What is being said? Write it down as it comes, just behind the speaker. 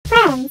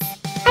friends.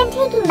 I'm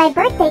taking my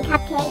birthday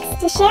cupcakes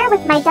to share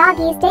with my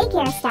doggies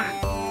daycare staff.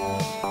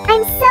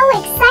 I'm so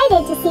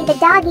excited to see the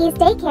doggies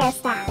daycare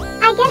staff.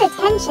 I get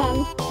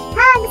attention,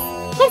 hugs,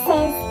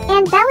 kisses,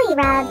 and belly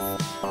rubs.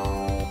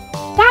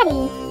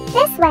 Daddy,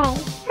 this way.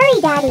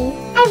 Hurry, Daddy.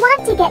 I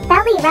want to get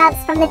belly rubs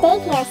from the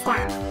daycare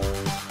staff.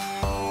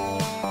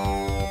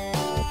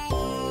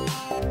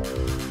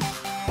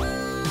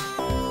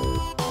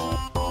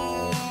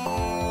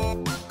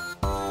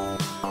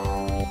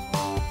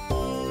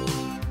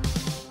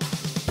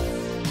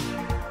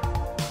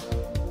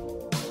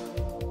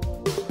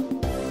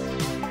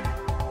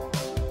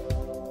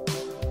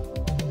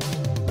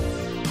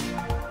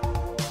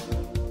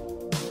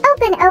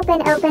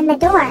 Open the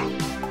door.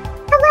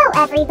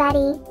 Hello,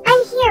 everybody.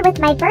 I'm here with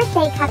my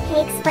birthday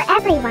cupcakes for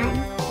everyone.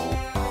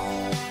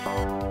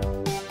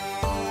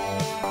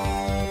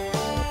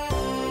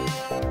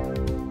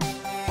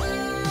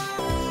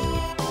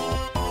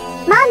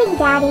 Mommy,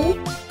 Daddy,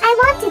 I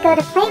want to go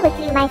to play with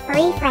you, my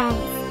furry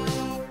friends.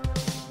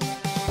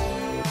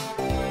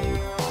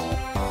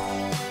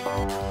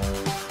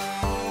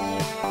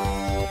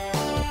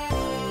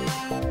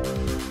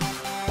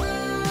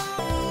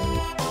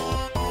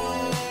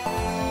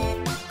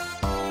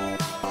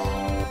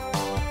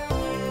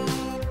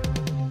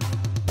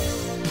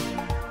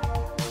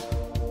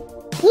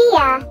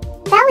 Yeah,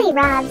 belly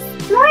rubs.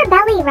 More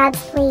belly rubs,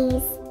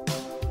 please.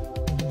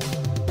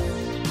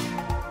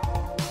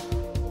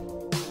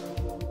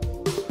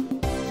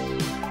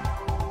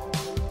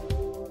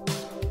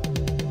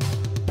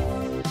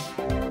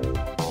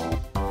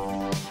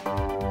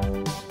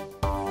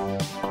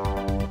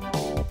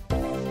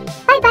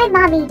 Bye-bye,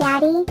 Mommy,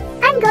 Daddy.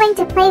 I'm going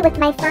to play with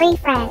my furry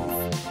friends.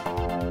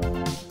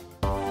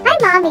 Hi,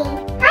 Mommy.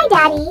 Hi,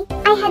 Daddy.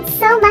 I had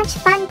so much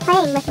fun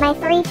playing with my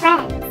furry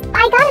friends.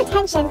 I got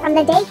attention from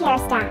the daycare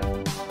staff.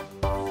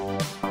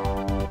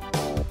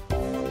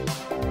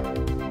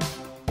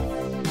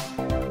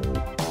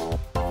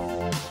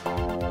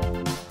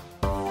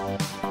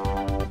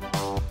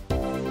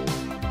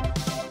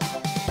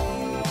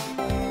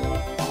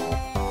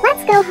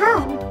 Let's go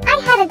home. I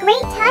had a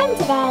great time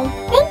today.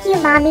 Thank you,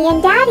 Mommy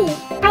and Daddy.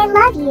 I love